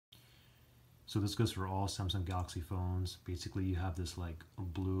So this goes for all Samsung Galaxy phones. Basically, you have this like a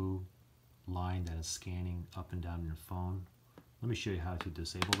blue line that is scanning up and down your phone. Let me show you how to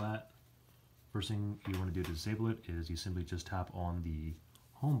disable that. First thing you want to do to disable it is you simply just tap on the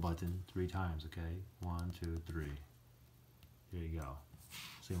home button 3 times, okay? 1, 2, 3. There you go.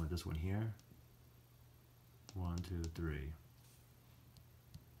 Same with this one here. 1, 2, 3.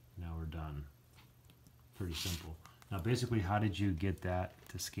 Now we're done. Pretty simple. Now basically, how did you get that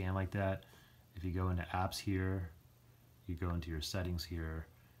to scan like that? If you go into apps here, you go into your settings here,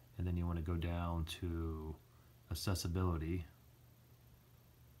 and then you want to go down to accessibility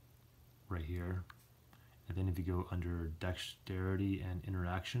right here. And then if you go under dexterity and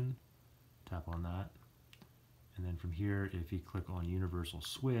interaction, tap on that. And then from here, if you click on universal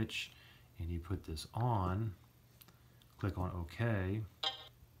switch and you put this on, click on OK.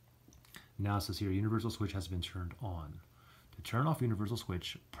 Now it says here, universal switch has been turned on. To turn off universal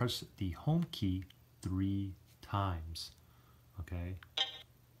switch, press the home key 3 times. Okay?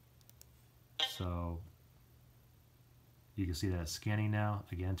 So you can see that it's scanning now.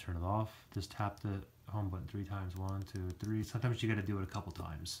 Again, turn it off. Just tap the home button 3 times. 1, 2, 3. Sometimes you got to do it a couple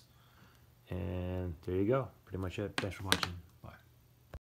times. And there you go. Pretty much it. Thanks for watching.